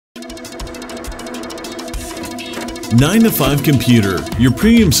9 to 5 Computer, your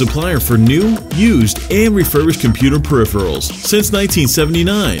premium supplier for new, used, and refurbished computer peripherals since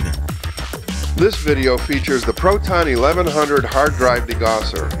 1979. This video features the Proton 1100 hard drive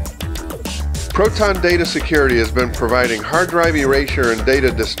degausser. Proton Data Security has been providing hard drive erasure and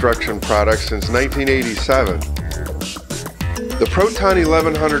data destruction products since 1987. The Proton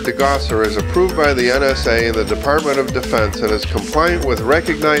 1100 degausser is approved by the NSA and the Department of Defense and is compliant with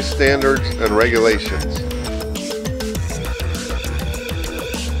recognized standards and regulations.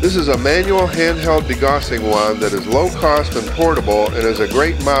 This is a manual handheld degaussing wand that is low cost and portable and is a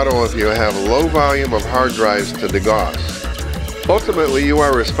great model if you have a low volume of hard drives to degauss. Ultimately, you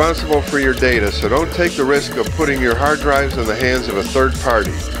are responsible for your data, so don't take the risk of putting your hard drives in the hands of a third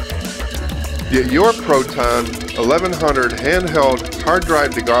party. Get your Proton 1100 handheld hard drive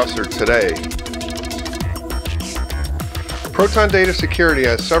degausser today. Proton Data Security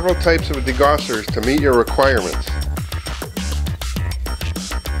has several types of degaussers to meet your requirements.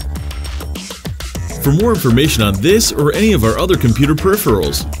 For more information on this or any of our other computer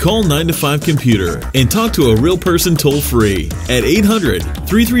peripherals, call 9 to 5 Computer and talk to a real person toll-free at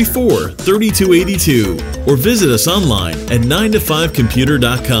 800-334-3282 or visit us online at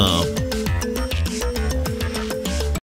 9to5computer.com.